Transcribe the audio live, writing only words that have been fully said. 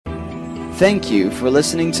Thank you for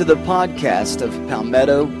listening to the podcast of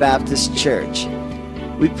Palmetto Baptist Church.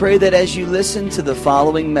 We pray that as you listen to the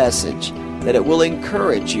following message, that it will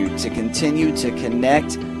encourage you to continue to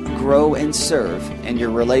connect, grow, and serve in your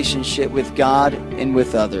relationship with God and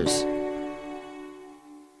with others.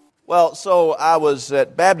 Well, so I was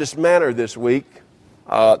at Baptist Manor this week.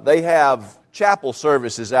 They have chapel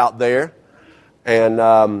services out there,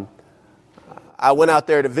 and I went out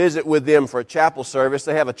there to visit with them for a chapel service.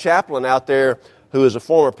 They have a chaplain out there who is a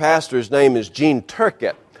former pastor. His name is Gene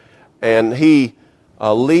Turkett, and he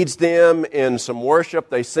leads them in some worship.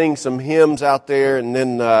 They sing some hymns out there, and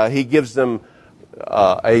then he gives them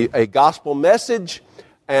a gospel message,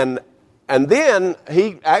 and then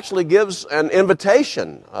he actually gives an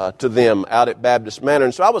invitation to them out at Baptist Manor.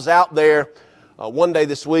 And so I was out there one day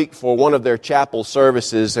this week for one of their chapel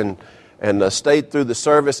services and stayed through the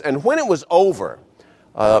service. And when it was over,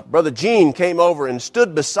 Brother Gene came over and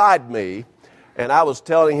stood beside me, and I was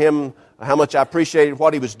telling him how much I appreciated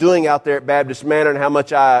what he was doing out there at Baptist Manor and how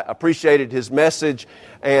much I appreciated his message.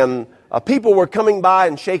 And people were coming by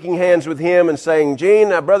and shaking hands with him and saying,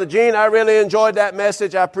 Brother Gene, I really enjoyed that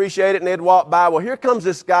message. I appreciate it. And they'd walk by. Well, here comes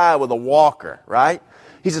this guy with a walker, right?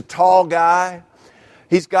 He's a tall guy.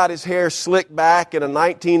 He's got his hair slicked back in a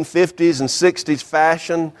 1950s and 60s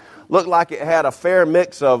fashion. Looked like it had a fair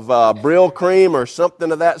mix of Brill cream or something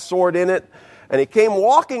of that sort in it. And he came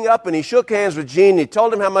walking up and he shook hands with Gene. He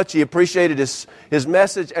told him how much he appreciated his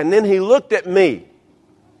message. And then he looked at me.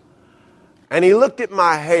 And he looked at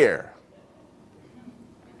my hair.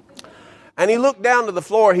 And he looked down to the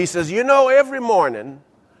floor. He says, every morning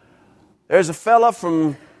there's a fella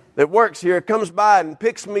that works here, comes by and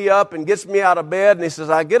picks me up and gets me out of bed. And he says,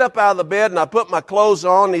 I get up out of the bed and I put my clothes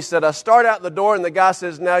on. And he said, I start out the door and the guy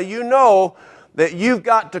says, now you know that you've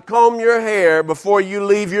got to comb your hair before you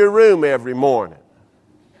leave your room every morning.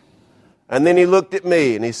 And then he looked at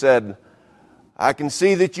me and he said, I can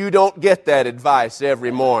see that you don't get that advice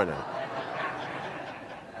every morning.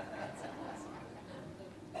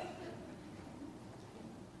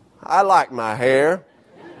 I like my hair.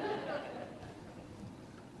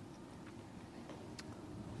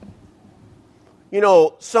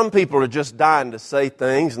 Some people are just dying to say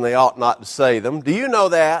things and they ought not to say them. Do you know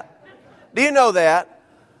that? Do you know that?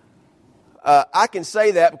 I can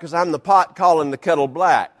say that because I'm the pot calling the kettle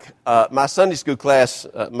black. My Sunday school class,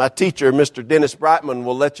 my teacher, Mr. Dennis Brightman,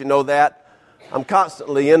 will let you know that. I'm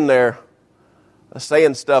constantly in there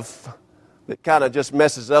saying stuff that kind of just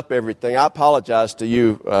messes up everything. I apologize to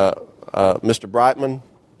you, Mr. Brightman.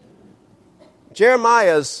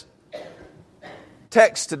 Jeremiah's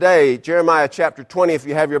text today, Jeremiah chapter 20, if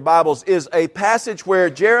you have your Bibles, is a passage where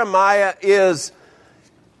Jeremiah is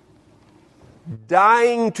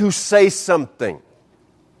dying to say something.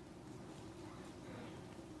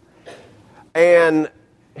 And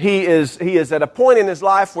he is at a point in his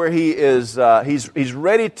life where he's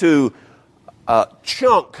ready to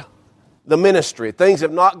chunk the ministry. Things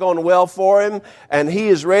have not gone well for him, and he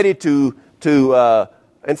is ready to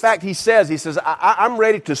in fact, he says, I'm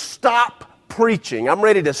ready to stop preaching. I'm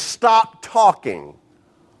ready to stop talking.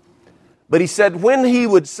 But he said when he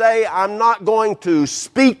would say, I'm not going to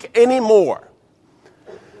speak anymore,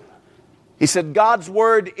 he said, God's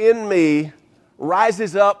word in me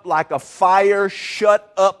rises up like a fire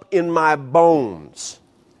shut up in my bones,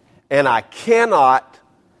 and I cannot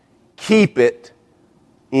keep it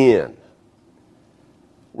in.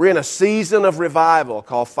 We're in a season of revival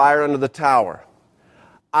called Fire Under the Tower.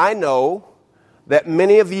 I know that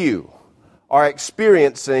many of you are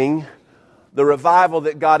experiencing the revival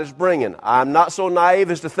that God is bringing. I'm not so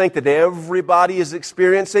naive as to think that everybody is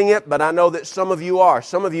experiencing it, but I know that some of you are.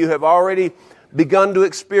 Some of you have already begun to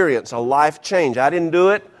experience a life change. I didn't do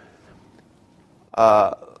it.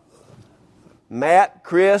 Matt,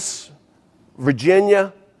 Chris,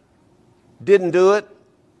 Virginia didn't do it.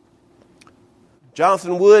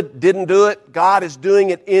 Jonathan Wood didn't do it. God is doing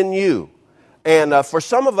it in you. And for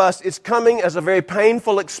some of us, it's coming as a very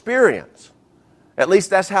painful experience. At least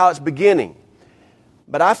that's how it's beginning.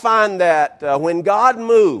 But I find that when God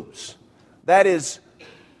moves, that is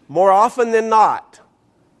more often than not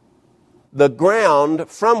the ground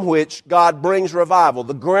from which God brings revival,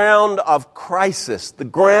 the ground of crisis, the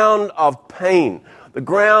ground of pain, the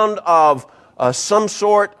ground of some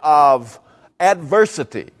sort of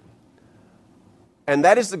adversity. And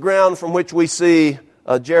that is the ground from which we see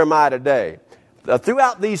Jeremiah today.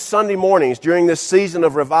 Throughout these Sunday mornings during this season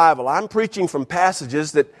of revival, I'm preaching from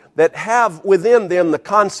passages that have within them the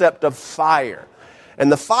concept of fire.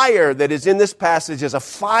 And the fire that is in this passage is a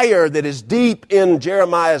fire that is deep in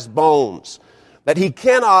Jeremiah's bones, that he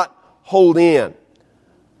cannot hold in.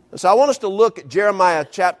 So I want us to look at Jeremiah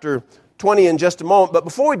chapter 20 in just a moment. But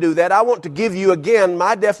before we do that, I want to give you again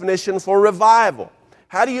my definition for revival.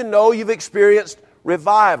 How do you know you've experienced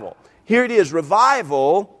revival? Here it is.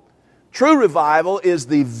 Revival, true revival, is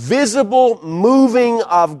the visible moving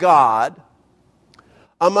of God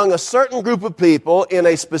among a certain group of people in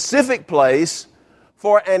a specific place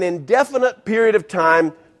for an indefinite period of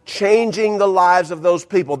time, changing the lives of those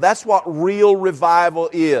people. That's what real revival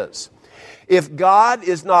is. If God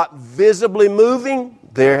is not visibly moving,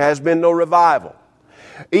 there has been no revival.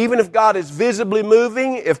 Even if God is visibly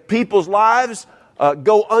moving, if people's lives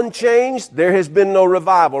go unchanged, there has been no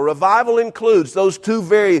revival. Revival includes those two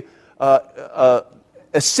very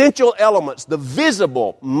essential elements, the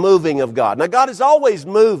visible moving of God. Now, God is always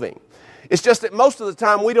moving. It's just that most of the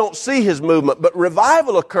time we don't see His movement. But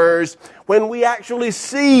revival occurs when we actually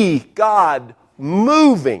see God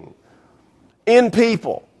moving in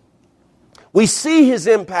people. We see His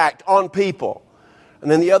impact on people.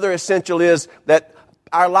 And then the other essential is that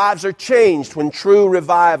our lives are changed when true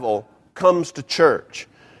revival comes to church.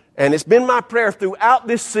 And it's been my prayer throughout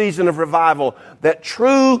this season of revival that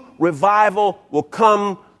true revival will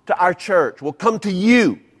come to our church, will come to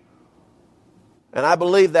you. And I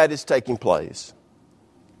believe that is taking place.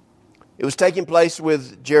 It was taking place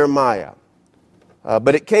with Jeremiah.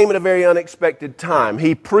 But it came at a very unexpected time.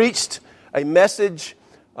 He preached a message,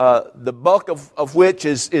 the bulk of which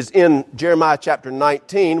is in Jeremiah chapter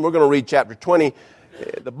 19. We're going to read chapter 20.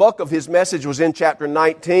 The bulk of his message was in chapter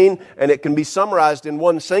 19, and it can be summarized in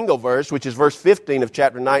one single verse, which is verse 15 of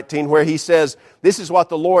chapter 19, where he says, "This is what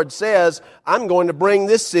the Lord says, I'm going to bring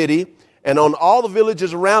this city and on all the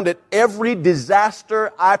villages around it every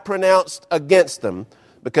disaster I pronounced against them,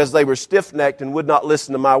 because they were stiff-necked and would not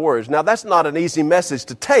listen to my words." Now, that's not an easy message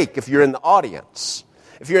to take if you're in the audience,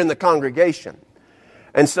 if you're in the congregation.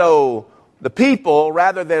 And so the people,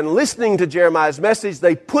 rather than listening to Jeremiah's message,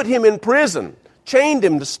 they put him in prison, chained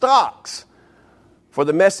him to stocks for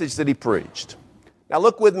the message that he preached. Now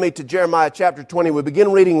look with me to Jeremiah chapter 20. We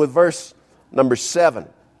begin reading with verse number 7.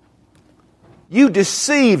 "You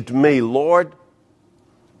deceived me, Lord,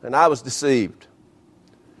 and I was deceived.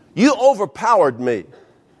 You overpowered me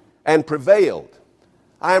and prevailed.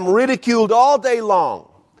 I am ridiculed all day long.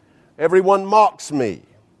 Everyone mocks me.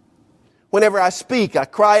 Whenever I speak, I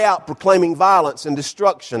cry out, proclaiming violence and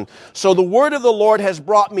destruction. So the word of the Lord has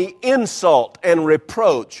brought me insult and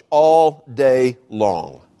reproach all day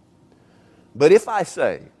long. But if I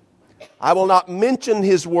say, I will not mention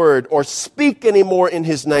His word or speak anymore in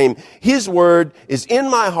His name, His word is in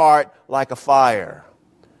my heart like a fire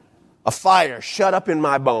shut up in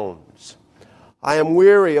my bones. I am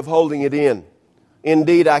weary of holding it in.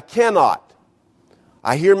 Indeed, I cannot.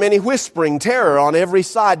 I hear many whispering terror on every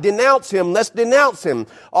side. Denounce him, let's denounce him.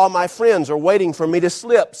 All my friends are waiting for me to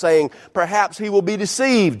slip, saying, perhaps he will be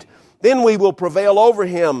deceived. Then we will prevail over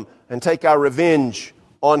him and take our revenge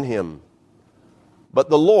on him. But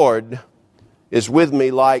the Lord is with me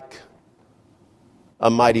like a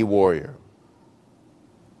mighty warrior."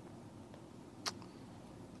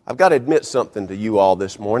 I've got to admit something to you all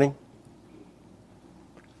this morning.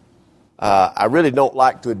 I really don't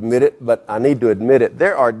like to admit it, but I need to admit it.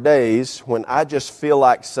 There are days when I just feel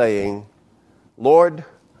like saying, Lord,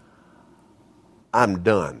 I'm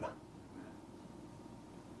done.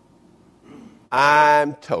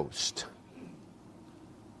 I'm toast.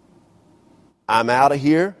 I'm out of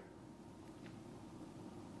here.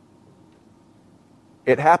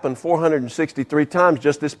 It happened 463 times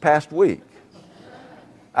just this past week.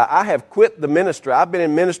 I have quit the ministry. I've been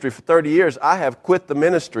in ministry for 30 years. I have quit the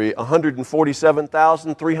ministry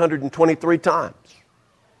 147,323 times.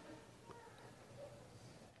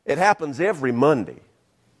 It happens every Monday.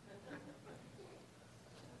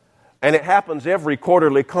 And it happens every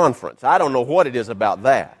quarterly conference. I don't know what it is about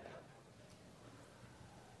that.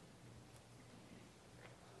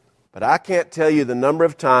 But I can't tell you the number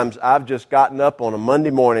of times I've just gotten up on a Monday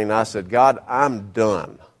morning and I said, God, I'm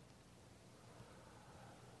done.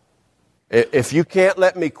 If you can't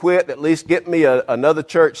let me quit, at least get me another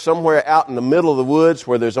church somewhere out in the middle of the woods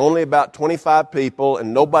where there's only about 25 people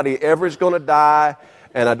and nobody ever is going to die,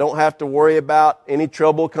 and I don't have to worry about any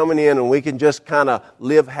trouble coming in, and we can just kind of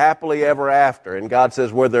live happily ever after. And God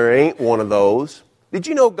says, well, there ain't one of those. Did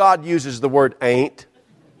you know God uses the word ain't?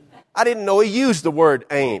 I didn't know He used the word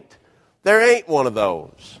ain't. There ain't one of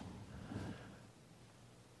those.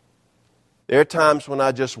 There are times when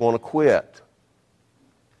I just want to quit.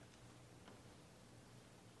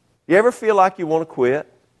 You ever feel like you want to quit?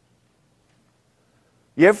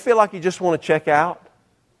 You ever feel like you just want to check out?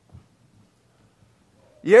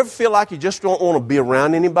 You ever feel like you just don't want to be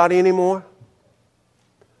around anybody anymore?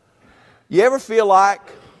 You ever feel like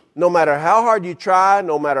no matter how hard you try,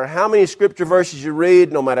 no matter how many scripture verses you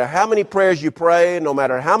read, no matter how many prayers you pray, no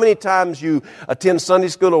matter how many times you attend Sunday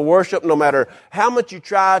school or worship, no matter how much you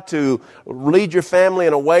try to lead your family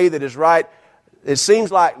in a way that is right, it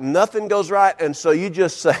seems like nothing goes right, and so you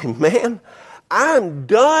just say, man, I'm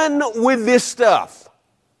done with this stuff.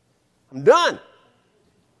 I'm done.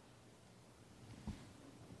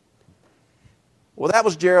 Well, that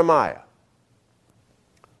was Jeremiah.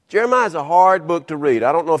 Jeremiah is a hard book to read.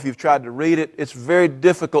 I don't know if you've tried to read it. It's very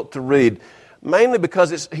difficult to read, mainly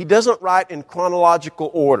because he doesn't write in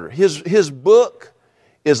chronological order. His book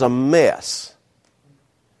is a mess.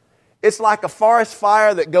 It's like a forest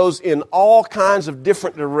fire that goes in all kinds of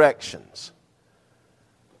different directions.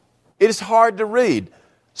 It is hard to read.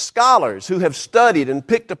 Scholars who have studied and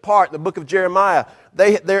picked apart the book of Jeremiah,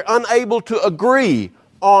 they're unable to agree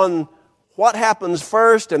on what happens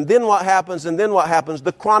first, and then what happens, and then what happens.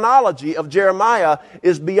 The chronology of Jeremiah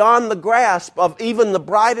is beyond the grasp of even the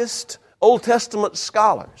brightest Old Testament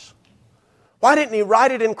scholars. Why didn't he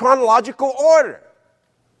write it in chronological order?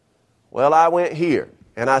 Well, I went here,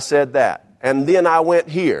 and I said that. And then I went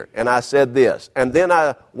here, and I said this. And then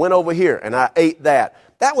I went over here, and I ate that.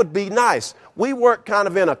 That would be nice. We work kind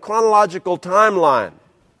of in a chronological timeline.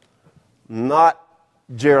 Not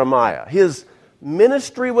Jeremiah. His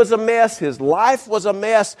ministry was a mess. His life was a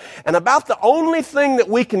mess. And about the only thing that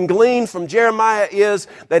we can glean from Jeremiah is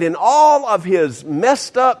that in all of his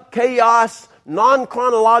messed up, chaos,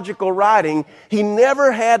 non-chronological writing, he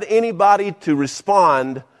never had anybody to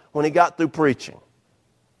respond when he got through preaching.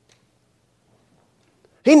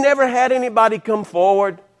 He never had anybody come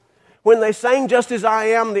forward. When they sang Just As I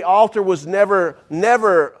Am, the altar was never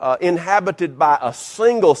inhabited by a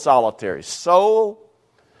single solitary soul.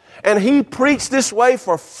 And he preached this way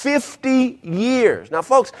for 50 years. Now,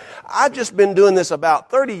 folks, I've just been doing this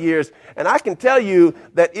about 30 years, and I can tell you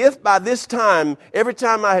that if by this time, every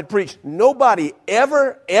time I had preached, nobody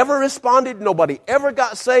ever responded, nobody ever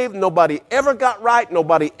got saved, nobody ever got right,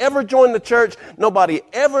 nobody ever joined the church, nobody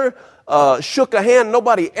ever shook a hand,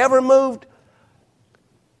 nobody ever moved,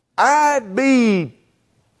 I'd be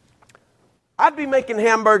making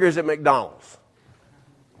hamburgers at McDonald's.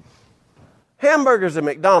 Hamburgers at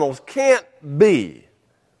McDonald's can't be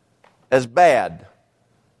as bad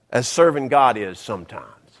as serving God is sometimes.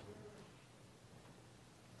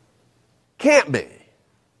 Can't be.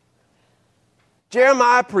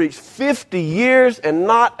 Jeremiah preached 50 years and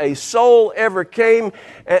not a soul ever came.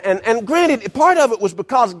 And granted, part of it was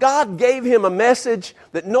because God gave him a message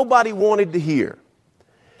that nobody wanted to hear.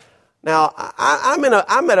 Now, I'm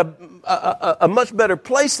at a much better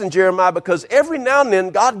place than Jeremiah because every now and then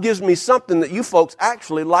God gives me something that you folks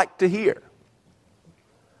actually like to hear.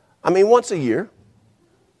 I mean, once a year.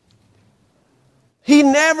 He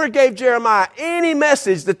never gave Jeremiah any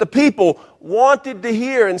message that the people wanted to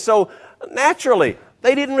hear. And so, naturally,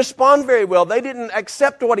 they didn't respond very well. They didn't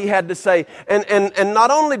accept what he had to say. And not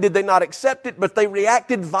only did they not accept it, but they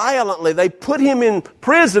reacted violently. They put him in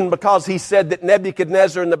prison because he said that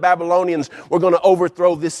Nebuchadnezzar and the Babylonians were going to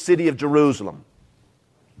overthrow this city of Jerusalem.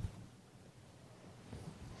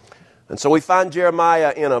 And so we find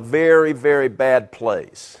Jeremiah in a very, very bad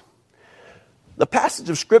place. The passage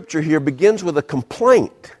of Scripture here begins with a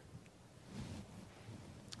complaint.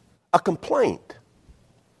 A complaint.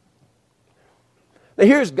 Now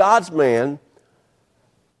here's God's man.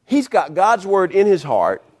 He's got God's word in his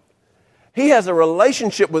heart. He has a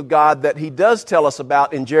relationship with God that he does tell us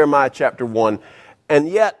about in Jeremiah chapter 1. And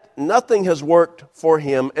yet nothing has worked for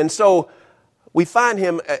him. And so we find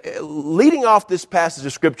him leading off this passage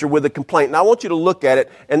of Scripture with a complaint. And I want you to look at it.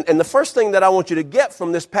 And the first thing that I want you to get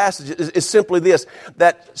from this passage is simply this.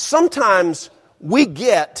 That sometimes we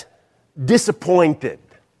get disappointed.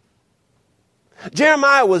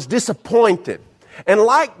 Jeremiah was disappointed. And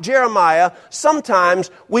like Jeremiah,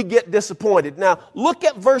 sometimes we get disappointed. Now, look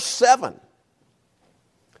at verse 7.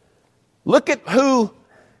 Look at who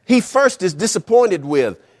he first is disappointed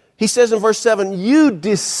with. He says in verse 7, "You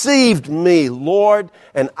deceived me, Lord,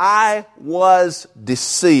 and I was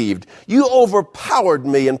deceived. You overpowered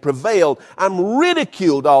me and prevailed. I'm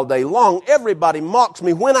ridiculed all day long. Everybody mocks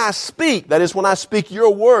me when I speak." That is, when I speak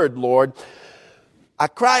your word, Lord. "I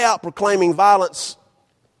cry out proclaiming violence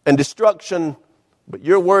and destruction, but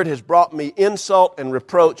your word has brought me insult and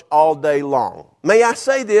reproach all day long." May I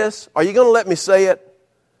say this? Are you going to let me say it?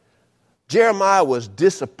 Jeremiah was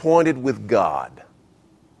disappointed with God.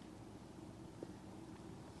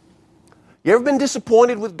 You ever been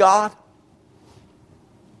disappointed with God?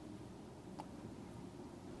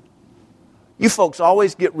 You folks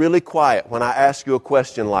always get really quiet when I ask you a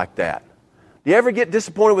question like that. Do you ever get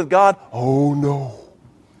disappointed with God? Oh, no.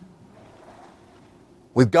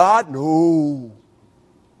 With God? No.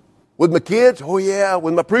 With my kids? Oh, yeah.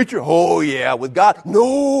 With my preacher? Oh, yeah. With God?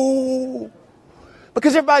 No.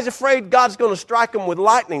 Because everybody's afraid God's going to strike them with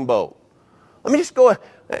lightning bolt. Let me just go,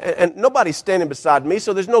 and nobody's standing beside me,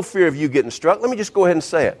 so there's no fear of you getting struck. Let me just go ahead and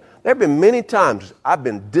say it. There have been many times I've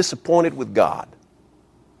been disappointed with God.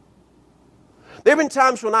 There have been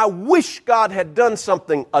times when I wish God had done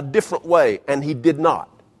something a different way, and He did not.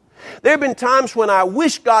 There have been times when I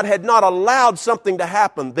wish God had not allowed something to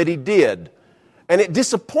happen that He did, and it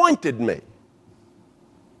disappointed me.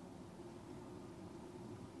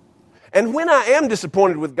 And when I am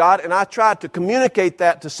disappointed with God, and I try to communicate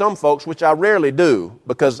that to some folks, which I rarely do,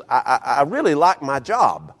 because I really like my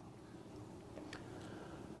job.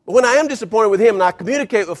 But when I am disappointed with Him and I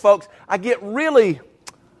communicate with folks, I get really,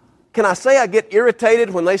 can I say I get irritated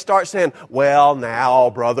when they start saying, well, now,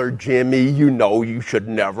 Brother Jimmy, you know you should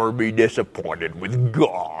never be disappointed with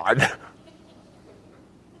God.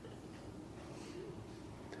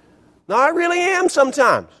 No, I really am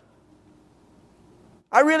sometimes.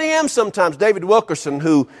 I really am sometimes. David Wilkerson,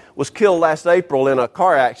 who was killed last April in a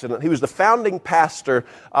car accident, he was the founding pastor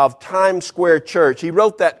of Times Square Church. He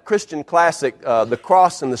wrote that Christian classic, The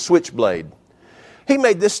Cross and the Switchblade. He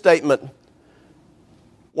made this statement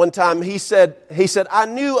one time. He said, I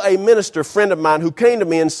knew a minister friend of mine who came to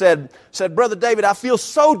me and said, Brother David, I feel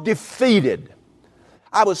so defeated.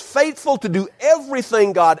 I was faithful to do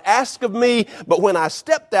everything God asked of me, but when I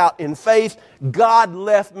stepped out in faith, God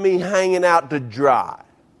left me hanging out to dry.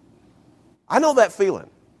 I know that feeling.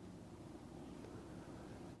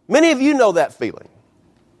 Many of you know that feeling.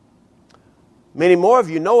 Many more of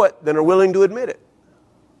you know it than are willing to admit it.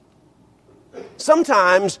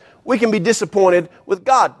 Sometimes we can be disappointed with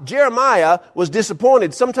God. Jeremiah was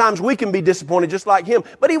disappointed. Sometimes we can be disappointed just like him.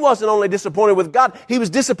 But he wasn't only disappointed with God, he was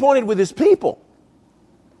disappointed with his people.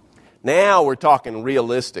 Now we're talking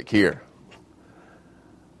realistic here.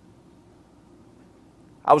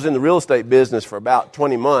 I was in the real estate business for about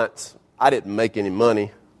 20 months. I didn't make any money.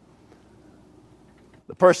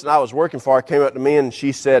 The person I was working for came up to me and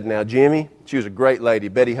she said, now Jimmy, she was a great lady,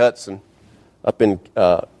 Betty Hudson, up in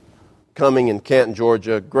Cumming in Canton,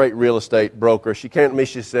 Georgia, great real estate broker. She came to me,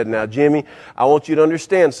 she said, now Jimmy, I want you to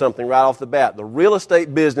understand something right off the bat. The real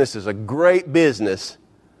estate business is a great business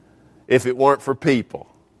if it weren't for people.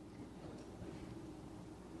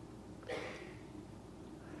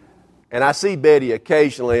 And I see Betty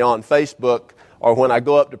occasionally on Facebook or when I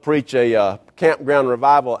go up to preach a campground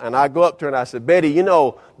revival, and I go up to her and I said, Betty, you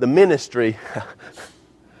know, the ministry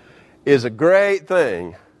is a great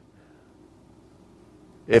thing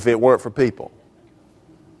if it weren't for people.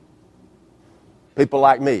 People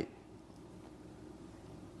like me.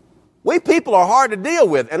 We people are hard to deal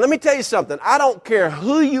with. And let me tell you something. I don't care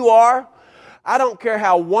who you are. I don't care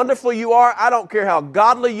how wonderful you are. I don't care how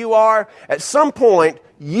godly you are. At some point,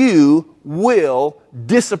 you will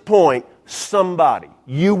disappoint somebody.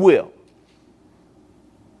 You will.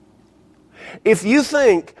 If you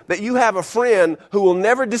think that you have a friend who will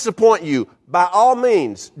never disappoint you, by all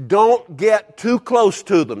means, don't get too close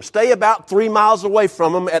to them. Stay about 3 miles away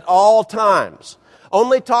from them at all times.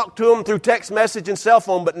 Only talk to them through text message and cell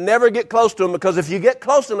phone, but never get close to them, because if you get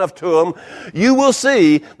close enough to them, you will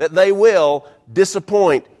see that they will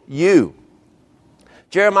disappoint you.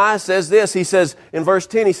 Jeremiah says this, he says in verse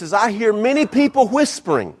 10, he says, I hear many people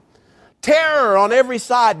whispering, terror on every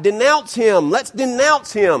side, denounce him, let's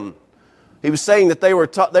denounce him. He was saying that they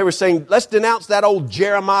were saying, let's denounce that old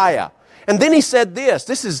Jeremiah. And then he said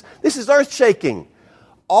this is earth-shaking.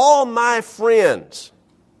 All my friends.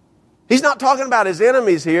 He's not talking about his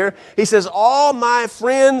enemies here. He says, all my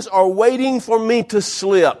friends are waiting for me to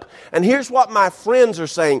slip. And here's what my friends are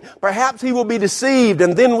saying. Perhaps he will be deceived,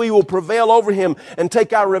 and then we will prevail over him and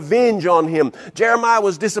take our revenge on him. Jeremiah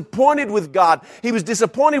was disappointed with God. He was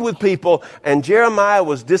disappointed with people, and Jeremiah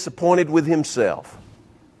was disappointed with himself.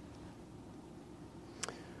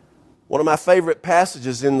 One of my favorite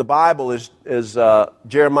passages in the Bible is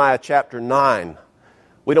Jeremiah chapter 9.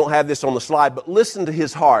 We don't have this on the slide, but listen to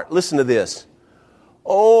his heart. Listen to this.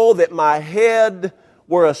 Oh, that my head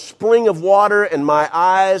were a spring of water and my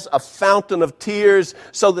eyes a fountain of tears,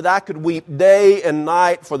 so that I could weep day and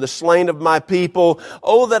night for the slain of my people.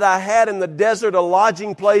 Oh, that I had in the desert a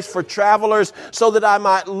lodging place for travelers, so that I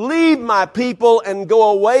might leave my people and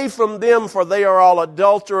go away from them, for they are all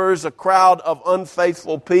adulterers, a crowd of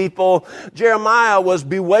unfaithful people. Jeremiah was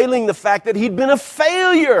bewailing the fact that he'd been a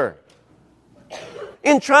failure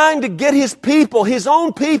in trying to get his people, his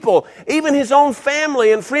own people, even his own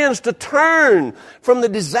family and friends to turn from the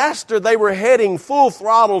disaster they were heading full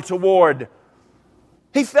throttle toward.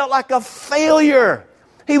 He felt like a failure.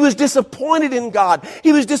 He was disappointed in God.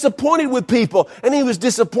 He was disappointed with people, and he was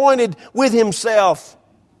disappointed with himself.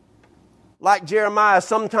 Like Jeremiah,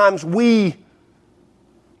 sometimes we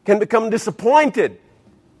can become disappointed.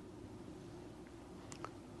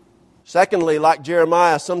 Secondly, like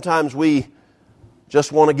Jeremiah, sometimes we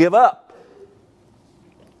just want to give up.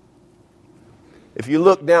 If you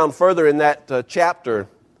look down further in that chapter,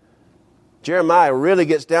 Jeremiah really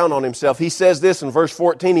gets down on himself. He says this in verse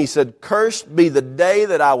 14. He said, "Cursed be the day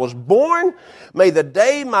that I was born. May the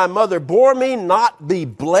day my mother bore me not be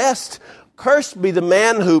blessed. Cursed be the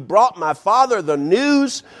man who brought my father the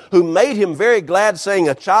news, who made him very glad, saying,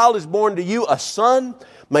 a child is born to you, a son.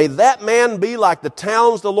 May that man be like the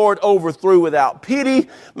towns the Lord overthrew without pity.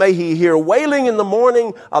 May he hear wailing in the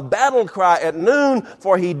morning, a battle cry at noon,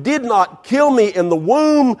 for he did not kill me in the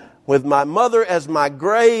womb, with my mother as my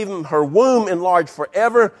grave, her womb enlarged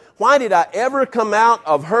forever. Why did I ever come out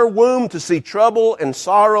of her womb to see trouble and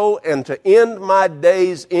sorrow and to end my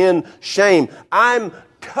days in shame? I'm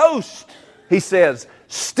toast," he says.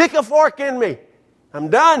 "Stick a fork in me. I'm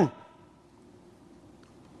done."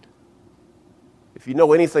 If you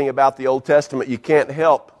know anything about the Old Testament, you can't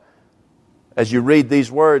help, as you read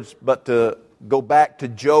these words, but to go back to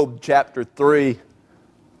Job chapter 3.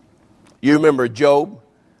 You remember Job?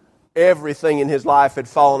 Everything in his life had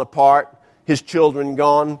fallen apart. His children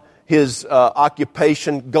gone. His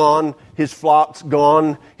occupation gone. His flocks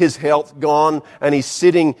gone. His health gone. And he's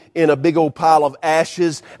sitting in a big old pile of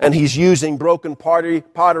ashes. And he's using broken pottery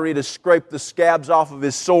to scrape the scabs off of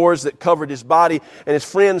his sores that covered his body. And his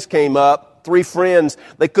friends came up. 3 friends.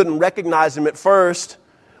 They couldn't recognize him at first.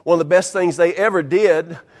 One of the best things they ever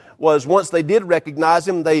did was, once they did recognize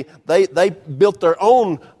him, they built their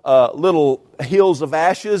own little hills of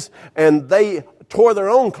ashes, and they tore their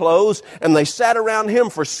own clothes, and they sat around him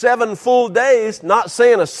for 7 full days, not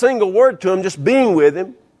saying a single word to him, just being with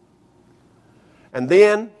him. And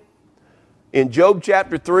then, in Job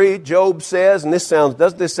chapter 3, Job says, and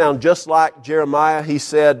doesn't this sound just like Jeremiah? He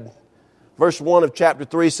said, verse 1 of chapter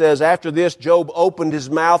 3 says, "After this, Job opened his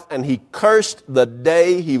mouth and he cursed the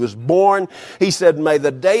day he was born. He said, may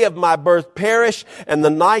the day of my birth perish, and the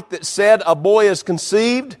night that said, a boy is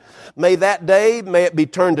conceived. May that day, may it be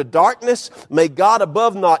turned to darkness. May God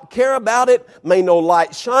above not care about it. May no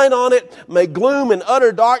light shine on it. May gloom and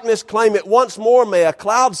utter darkness claim it once more. May a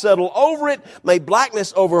cloud settle over it. May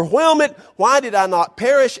blackness overwhelm it. Why did I not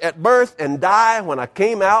perish at birth and die when I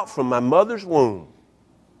came out from my mother's womb?"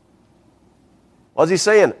 What's he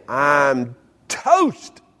saying? I'm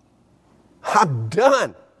toast. I'm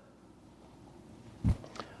done.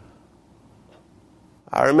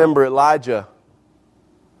 I remember Elijah,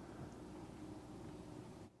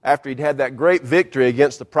 after he'd had that great victory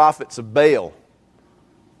against the prophets of Baal.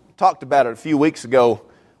 Talked about it a few weeks ago,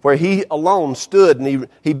 where he alone stood and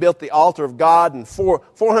he built the altar of God, and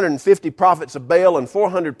 450 prophets of Baal and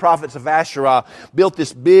 400 prophets of Asherah built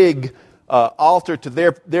this big altar to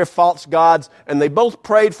their false gods, and they both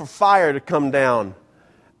prayed for fire to come down.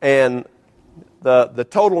 And the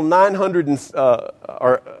total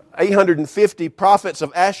 850 prophets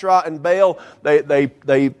of Asherah and Baal,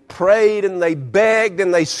 they prayed and they begged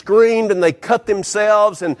and they screamed and they cut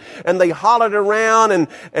themselves and they hollered around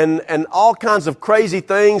and all kinds of crazy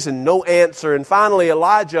things, and no answer. And finally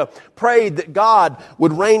Elijah prayed that God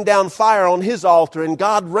would rain down fire on his altar, and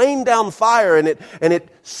God rained down fire, and it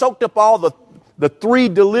soaked up all the 3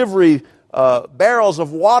 delivery barrels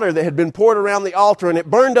of water that had been poured around the altar, and it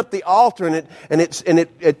burned up the altar, and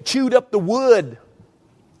it chewed up the wood.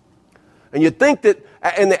 And you'd think that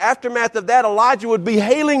in the aftermath of that, Elijah would be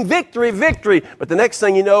hailing victory, victory. But the next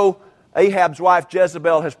thing you know, Ahab's wife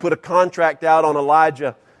Jezebel has put a contract out on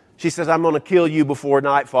Elijah. She says, I'm going to kill you before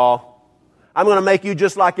nightfall. I'm going to make you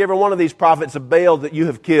just like every one of these prophets of Baal that you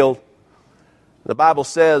have killed. The Bible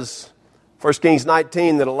says, 1 Kings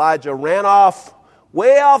 19, that Elijah ran off,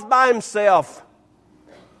 way off by himself.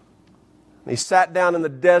 And he sat down in the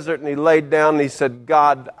desert and he laid down and he said,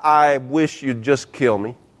 God, I wish you'd just kill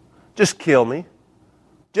me. Just kill me.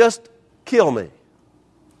 Just kill me.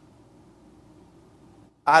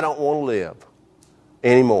 I don't want to live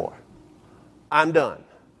anymore. I'm done.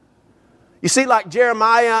 You see, like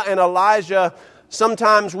Jeremiah and Elijah,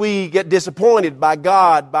 sometimes we get disappointed by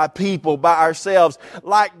God, by people, by ourselves.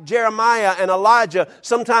 Like Jeremiah and Elijah,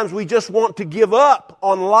 sometimes we just want to give up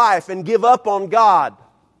on life and give up on God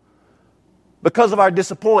because of our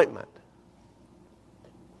disappointment.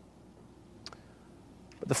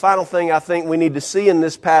 But the final thing I think we need to see in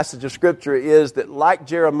this passage of Scripture is that, like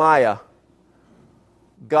Jeremiah,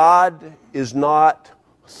 God is not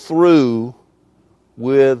through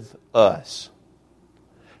with us.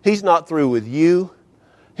 He's not through with you.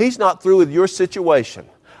 He's not through with your situation.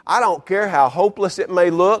 I don't care how hopeless it may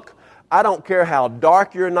look. I don't care how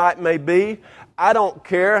dark your night may be. I don't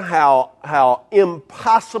care how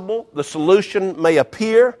impossible the solution may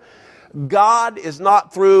appear. God is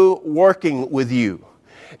not through working with you.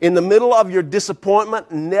 In the middle of your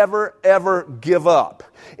disappointment, never ever give up.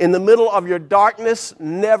 In the middle of your darkness,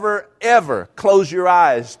 never ever close your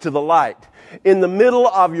eyes to the light. In the middle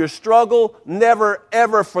of your struggle, never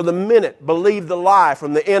ever for the minute believe the lie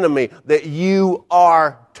from the enemy that you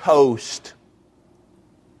are toast.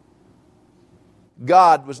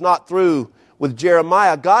 God was not through with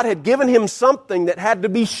Jeremiah. God had given him something that had to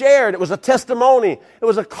be shared. It was a testimony. It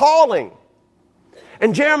was a calling.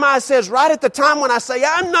 And Jeremiah says, right at the time when I say,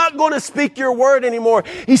 I'm not going to speak your word anymore,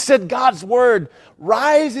 he said, God's word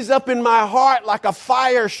rises up in my heart like a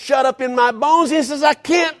fire shut up in my bones. He says, I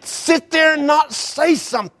can't sit there and not say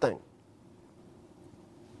something.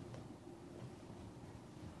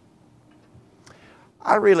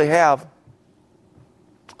 I really have,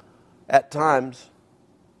 at times,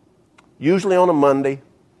 usually on a Monday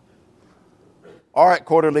or at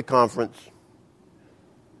quarterly conference,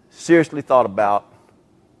 seriously thought about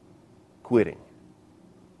quitting.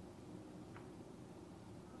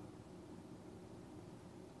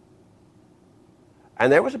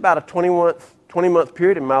 And there was about a 20-month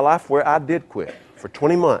period in my life where I did quit. For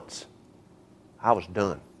 20 months, I was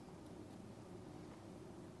done.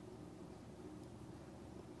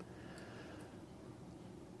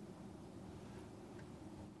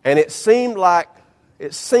 And it seemed like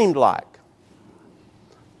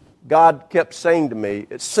God kept saying to me,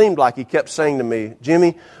 it seemed like He kept saying to me,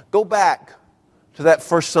 Jimmy, go back to that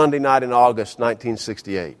first Sunday night in August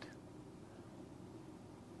 1968.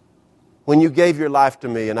 When you gave your life to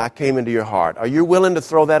me and I came into your heart. Are you willing to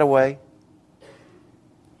throw that away?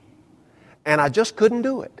 And I just couldn't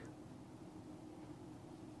do it.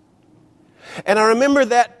 And I remember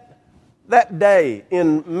that day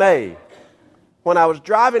in May, when I was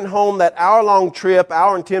driving home that hour-long trip,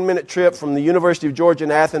 hour and 10-minute trip from the University of Georgia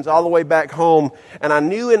in Athens all the way back home, and I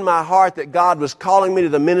knew in my heart that God was calling me to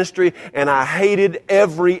the ministry, and I hated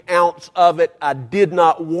every ounce of it. I did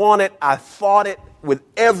not want it. I fought it with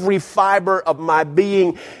every fiber of my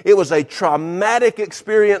being. It was a traumatic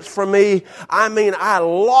experience for me. I mean, I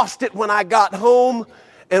lost it when I got home.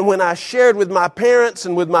 And when I shared with my parents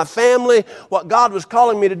and with my family what God was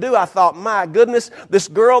calling me to do, I thought, my goodness, this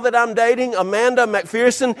girl that I'm dating, Amanda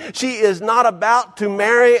McPherson, she is not about to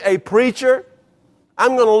marry a preacher.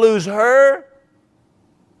 I'm going to lose her.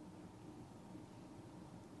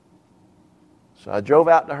 So I drove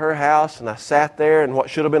out to her house and I sat there, and what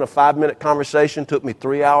should have been a 5-minute conversation took me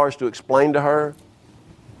 3 hours to explain to her.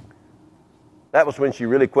 That was when she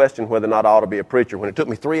really questioned whether or not I ought to be a preacher. When it took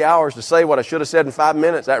me 3 hours to say what I should have said in 5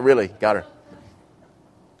 minutes, that really got her.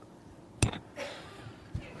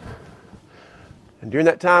 And during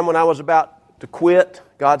that time when I was about to quit,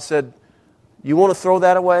 God said, you want to throw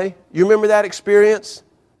that away? You remember that experience?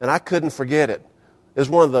 And I couldn't forget it. It was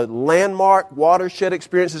one of the landmark watershed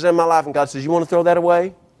experiences in my life. And God says, you want to throw that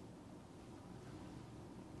away?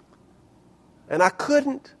 And I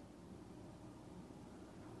couldn't.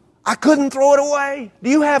 I couldn't throw it away.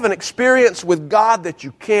 Do you have an experience with God that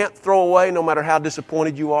you can't throw away no matter how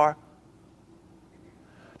disappointed you are?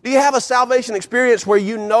 Do you have a salvation experience where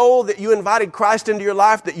you know that you invited Christ into your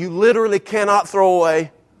life that you literally cannot throw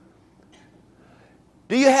away?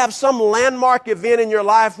 Do you have some landmark event in your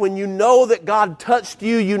life when you know that God touched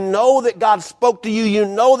you, you know that God spoke to you, you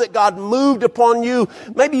know that God moved upon you?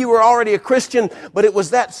 Maybe you were already a Christian, but it was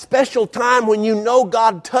that special time when you know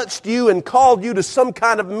God touched you and called you to some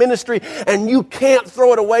kind of ministry, and you can't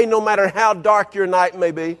throw it away no matter how dark your night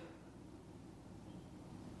may be.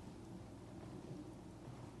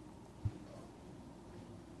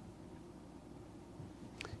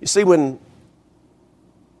 You see, when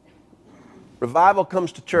revival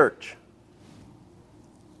comes to church,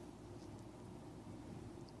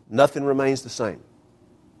 nothing remains the same.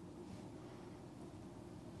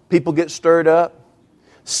 People get stirred up,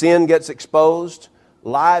 sin gets exposed,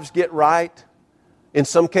 lives get right. In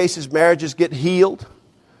some cases, marriages get healed.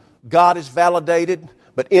 God is validated,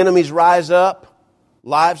 but enemies rise up.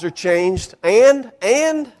 Lives are changed, and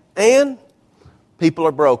people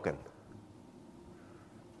are broken.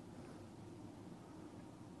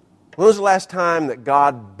 When was the last time that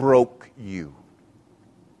God broke you?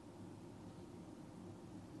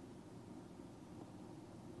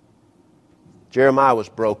 Jeremiah was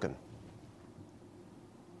broken.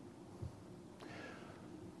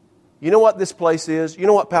 You know what this place is? You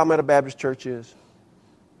know what Palmetto Baptist Church is?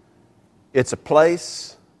 It's a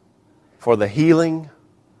place for the healing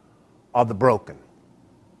of the broken.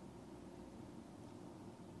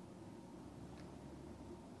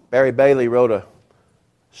 Barry Bailey wrote a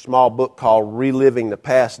small book called Reliving the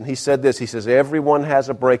Past, and he said this. He says, everyone has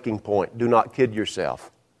a breaking point. Do not kid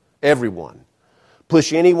yourself. Everyone.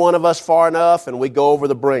 Push any one of us far enough and we go over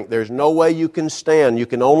the brink. There's no way you can stand. You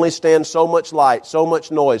can only stand so much light, so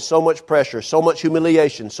much noise, so much pressure, so much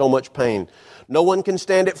humiliation, so much pain. No one can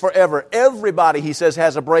stand it forever. Everybody, he says,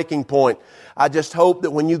 has a breaking point. I just hope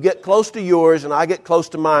that when you get close to yours and I get close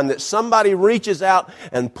to mine, that somebody reaches out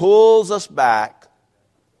and pulls us back.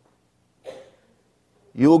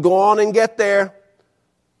 You will go on and get there,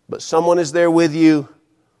 but someone is there with you.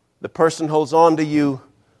 The person holds on to you.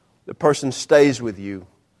 The person stays with you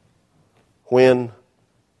when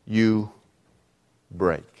you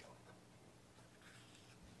break.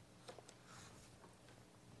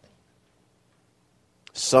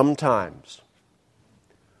 Sometimes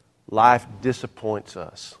life disappoints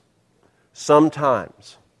us.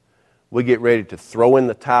 Sometimes we get ready to throw in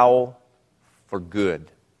the towel for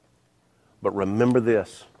good. But remember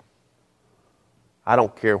this. I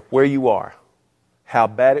don't care where you are, how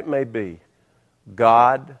bad it may be,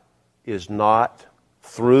 God is not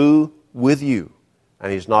through with you,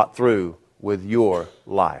 and He's not through with your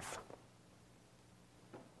life.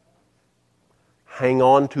 Hang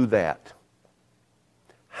on to that.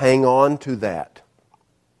 Hang on to that.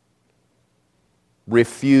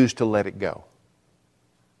 Refuse to let it go.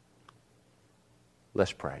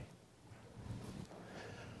 Let's pray.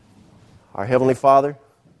 Our Heavenly Father,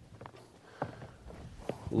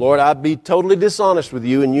 Lord, I'd be totally dishonest with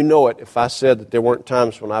you, and you know it, if I said that there weren't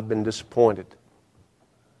times when I've been disappointed.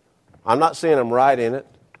 I'm not saying I'm right in it.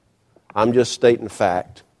 I'm just stating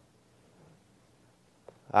fact.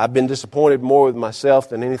 I've been disappointed more with myself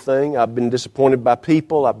than anything. I've been disappointed by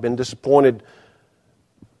people. I've been disappointed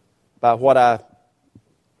by what I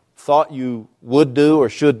thought you would do or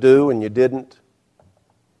should do, and you didn't.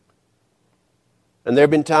 And there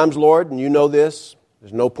have been times, Lord, and you know this,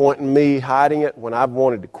 there's no point in me hiding it, when I've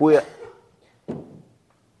wanted to quit.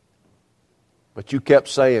 But you kept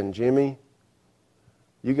saying, Jimmy,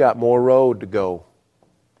 you got more road to go.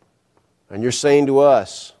 And you're saying to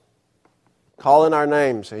us, calling our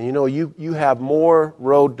names, saying, you know, you have more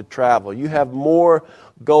road to travel. You have more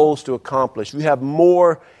goals to accomplish. You have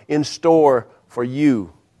more in store for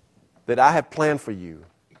you that I have planned for you.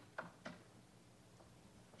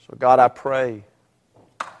 So God, I pray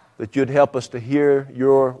that you'd help us to hear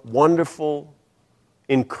your wonderful,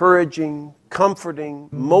 encouraging, comforting,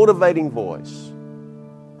 motivating voice.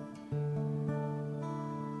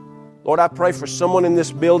 Lord, I pray for someone in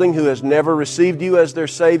this building who has never received you as their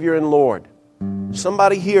Savior and Lord.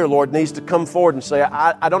 Somebody here, Lord, needs to come forward and say,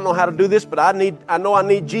 I don't know how to do this, but I know I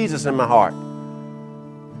need Jesus in my heart.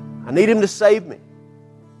 I need Him to save me.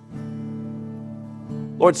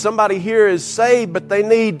 Lord, somebody here is saved, but they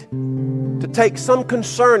need to take some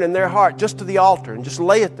concern in their heart just to the altar and just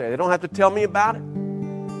lay it there. They don't have to tell me about it.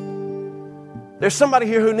 There's somebody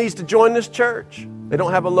here who needs to join this church. They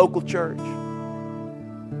don't have a local church.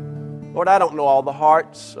 Lord, I don't know all the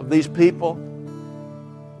hearts of these people.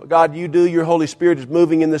 But God, you do. Your Holy Spirit is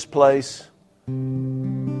moving in this place.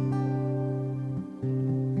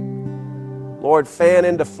 Lord, fan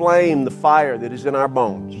into flame the fire that is in our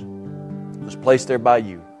bones. It was placed there by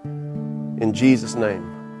you. In Jesus' name.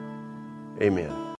 Amen.